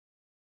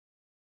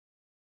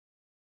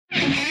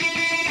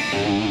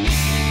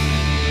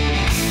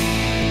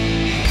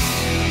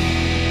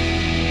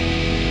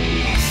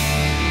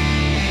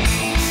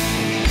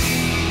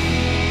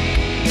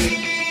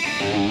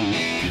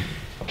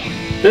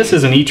This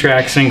is an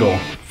E-trak single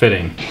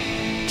fitting.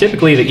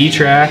 Typically the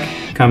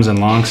E-trak comes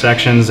in long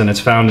sections and it's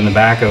found in the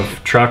back of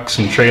trucks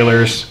and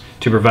trailers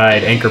to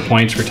provide anchor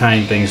points for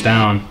tying things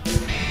down.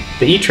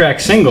 The E-trak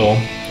single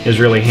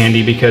is really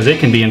handy because it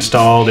can be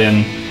installed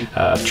in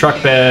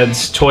truck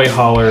beds, toy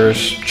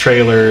haulers,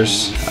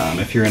 trailers.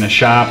 If you're in a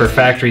shop or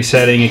factory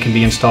setting, it can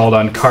be installed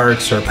on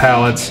carts or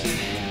pallets,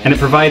 and it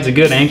provides a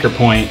good anchor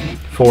point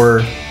for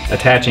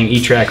attaching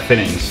E-trak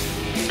fittings.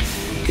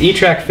 The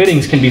E-trak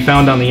fittings can be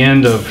found on the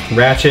end of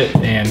ratchet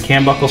and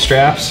cam buckle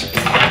straps.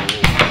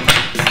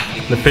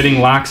 The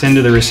fitting locks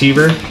into the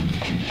receiver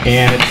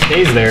and it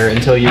stays there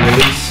until you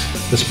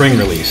release the spring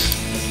release.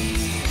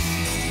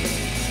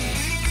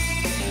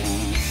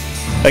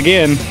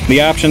 Again,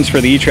 the options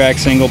for the E-trak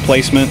single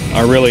placement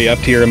are really up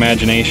to your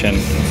imagination.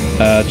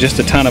 Just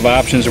a ton of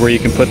options where you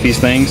can put these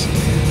things.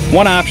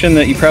 One option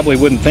that you probably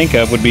wouldn't think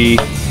of would be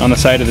on the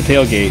side of the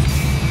tailgate.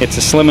 It's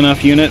a slim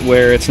enough unit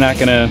where it's not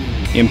going to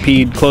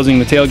impede closing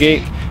the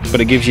tailgate,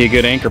 but it gives you a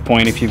good anchor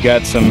point if you've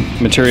got some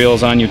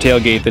materials on your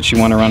tailgate that you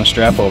want to run a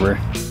strap over.